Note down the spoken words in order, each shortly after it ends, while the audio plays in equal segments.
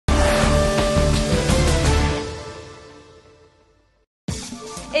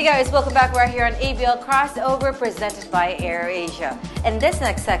Hey guys, welcome back. We're here on ABL Crossover presented by AirAsia. And this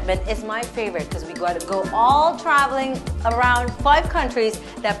next segment is my favorite because we got to go all traveling around 5 countries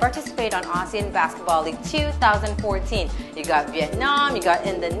that participate on ASEAN Basketball League 2014. You got Vietnam, you got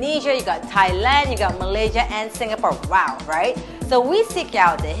Indonesia, you got Thailand, you got Malaysia and Singapore. Wow, right? So we seek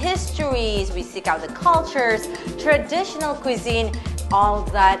out the histories, we seek out the cultures, traditional cuisine, all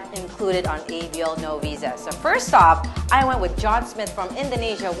that included on ABL No Visa. So first off, I went with John Smith from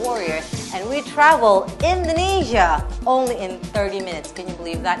Indonesia Warriors and we traveled Indonesia only in 30 minutes. Can you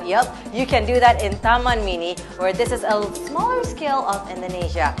believe that? Yep, you can do that in Taman Mini, where this is a smaller scale of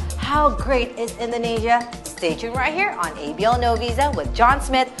Indonesia. How great is Indonesia? Stay tuned right here on ABL No Visa with John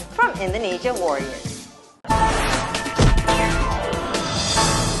Smith from Indonesia Warriors.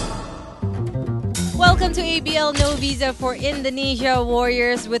 Welcome to ABL No Visa for Indonesia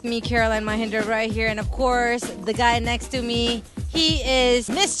Warriors with me, Caroline Mahinder, right here. And of course, the guy next to me, he is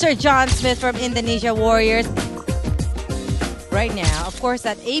Mr. John Smith from Indonesia Warriors. Right now, of course,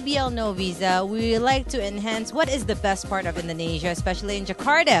 at ABL No Visa, we like to enhance what is the best part of Indonesia, especially in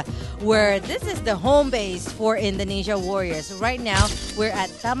Jakarta, where this is the home base for Indonesia Warriors. Right now, we're at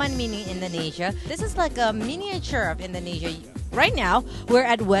Taman Mini Indonesia. This is like a miniature of Indonesia. Right now, we're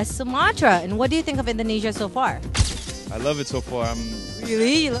at West Sumatra. And what do you think of Indonesia so far? I love it so far.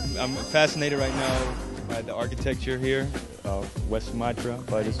 I'm fascinated right now by the architecture here of West Sumatra.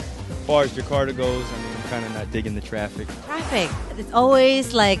 But as far as Jakarta goes, I'm kind of not digging the traffic. Traffic. It's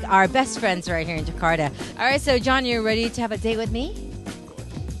always like our best friends right here in Jakarta. All right, so John, you ready to have a date with me?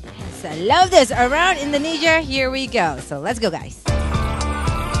 Yes, I love this. Around Indonesia, here we go. So let's go, guys.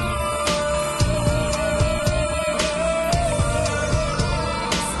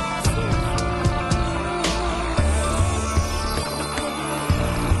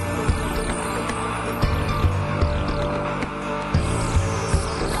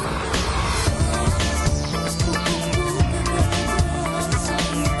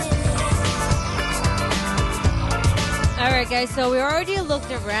 Alright guys, so we already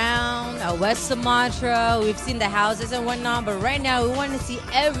looked around West Sumatra, we've seen the houses and whatnot, but right now we want to see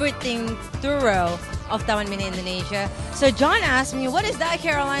everything thorough of Taman Mini Indonesia. So John asked me, what is that,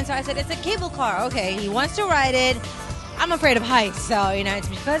 Caroline? So I said, it's a cable car. Okay, he wants to ride it. I'm afraid of heights, so it's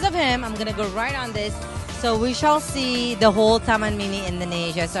because of him, I'm gonna go right on this. So we shall see the whole Taman Mini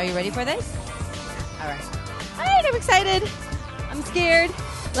Indonesia. So are you ready for this? Alright, I'm excited. I'm scared.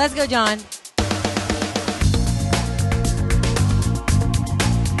 Let's go, John.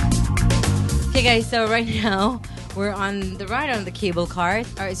 Okay guys, so right now we're on the ride on the cable car.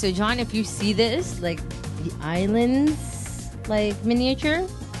 All right, so John, if you see this, like the islands, like miniature,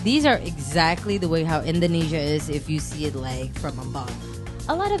 these are exactly the way how Indonesia is if you see it like from above.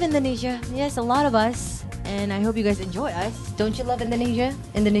 A lot of Indonesia, yes, a lot of us, and I hope you guys enjoy us. Don't you love Indonesia?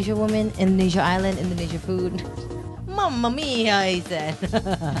 Indonesia woman, Indonesia island, Indonesia food. Mamma mia, he said.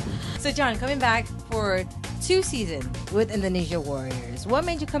 So John, coming back for 2 seasons with Indonesia Warriors. What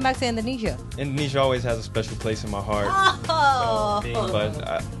made you come back to Indonesia? Indonesia always has a special place in my heart. Oh.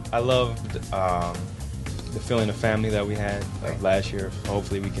 But I loved the feeling of family that we had last year.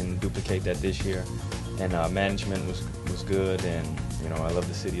 Hopefully we can duplicate that this year. And management was good, and I love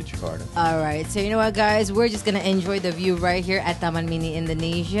the city of Jakarta. All right, so you know what, guys? We're just gonna enjoy the view right here at Taman Mini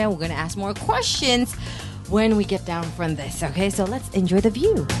Indonesia. We're gonna ask more questions when we get down from this. Okay, so let's enjoy the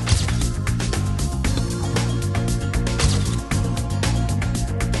view.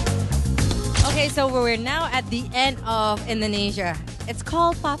 Okay, so we're now at the end of Indonesia. It's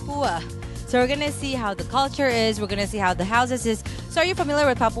called Papua. So we're gonna see how the culture is. We're gonna see how the houses is. So are you familiar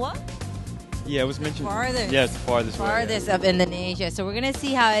with Papua? Yeah, it was mentioned. Farthest. Yes, farthest of Indonesia. So we're gonna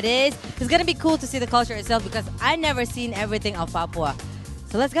see how it is. It's gonna be cool to see the culture itself because I never seen everything of Papua.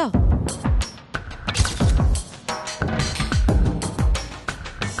 So let's go.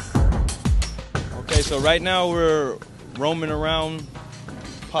 Okay, so right now we're roaming around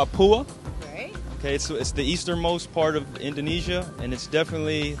Papua. Okay, it's the easternmost part of Indonesia, and it's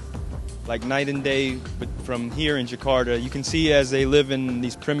definitely like night and day from here in Jakarta. You can see as they live in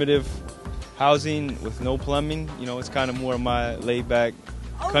these primitive housing with no plumbing. It's kind of more of my laid-back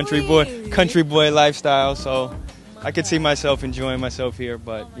country boy lifestyle. So I could see myself enjoying myself here,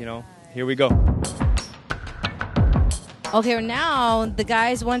 but here we go. Okay, now the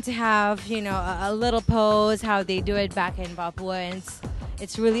guys want to have a little pose how they do it back in Papua, and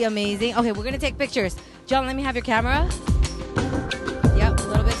it's really amazing. Okay, we're gonna take pictures. John, let me have your camera. Yep, a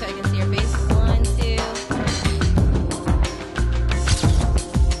little bit so I can see your face. 1, 2.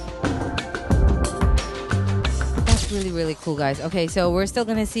 That's really, really cool, guys. Okay, so we're still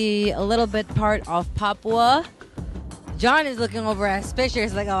gonna see a little bit part of Papua. John is looking over at his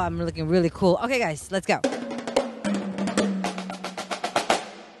pictures like, oh, I'm looking really cool. Okay, guys, let's go.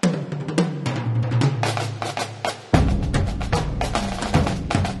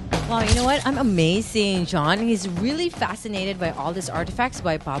 Wow, you know what? I'm amazed seeing John. He's really fascinated by all these artifacts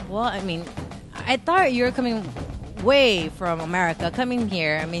by Papua. I mean, I thought you were coming way from America, coming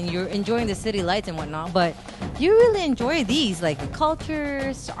here. I mean, you're enjoying the city lights and whatnot, but you really enjoy these, like the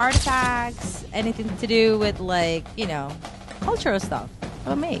cultures, artifacts, anything to do with, like, you know, cultural stuff.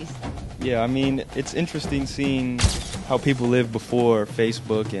 I'm amazed. Yeah, I mean, it's interesting seeing how people lived before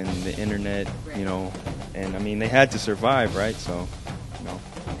Facebook and the internet, you know, and I mean, they had to survive, right? So, you know,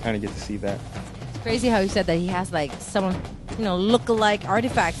 kind of get to see that. It's crazy how you said that he has like some, you know, look-alike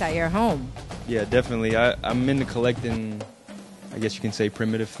artifacts at your home. Yeah, definitely. I'm into collecting, I guess you can say,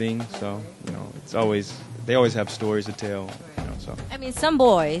 primitive things. So, you know, they always have stories to tell. You know, so. I mean, some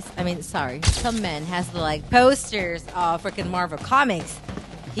men has like posters of freaking Marvel comics.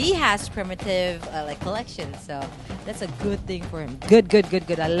 He has primitive like collections, so that's a good thing for him. Good.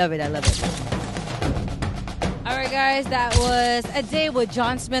 I love it. All right, guys, that was a day with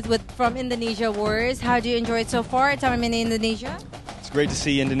John Smith from Indonesia Warriors. How do you enjoy it so far at Taman Mini Indonesia? It's great to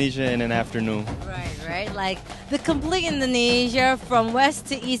see Indonesia in an afternoon. Right. Like the complete Indonesia from west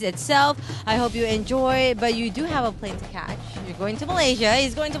to east itself. I hope you enjoy, but you do have a plane to catch. You're going to Malaysia.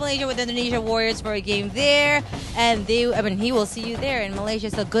 He's going to Malaysia with Indonesia Warriors for a game there, and he will see you there in Malaysia.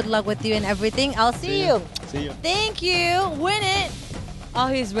 So good luck with you and everything. I'll see you. See you. Thank you. Win it. Oh,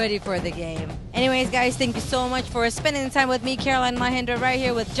 he's ready for the game. Anyways, guys, thank you so much for spending time with me, Caroline Mahendra, right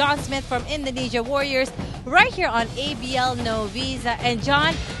here with John Smith from Indonesia Warriors, right here on ABL No Visa. And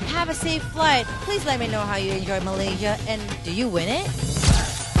John, have a safe flight. Please let me know how you enjoy Malaysia, and do you win it?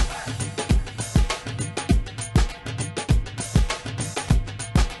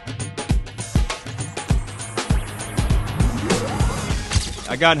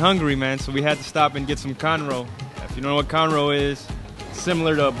 I got hungry, man, so we had to stop and get some conro. If you don't know what conro is,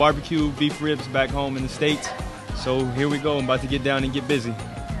 similar to barbecue beef ribs back home in the States. So here we go. I'm about to get down and get busy.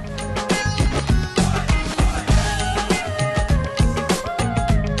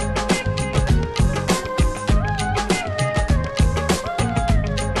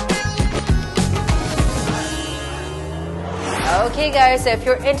 Okay, guys, so if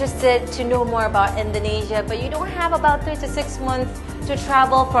you're interested to know more about Indonesia, but you don't have about 3 to 6 months to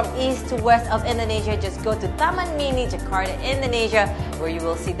travel from east to west of Indonesia, just go to Taman Mini, Jakarta, Indonesia, where you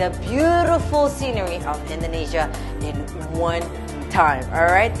will see the beautiful scenery of Indonesia in one time. All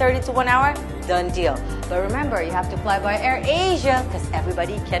right, 30 to 1 hour, done deal. But remember, you have to fly by AirAsia because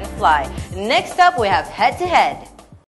everybody can fly. Next up, we have head-to-head.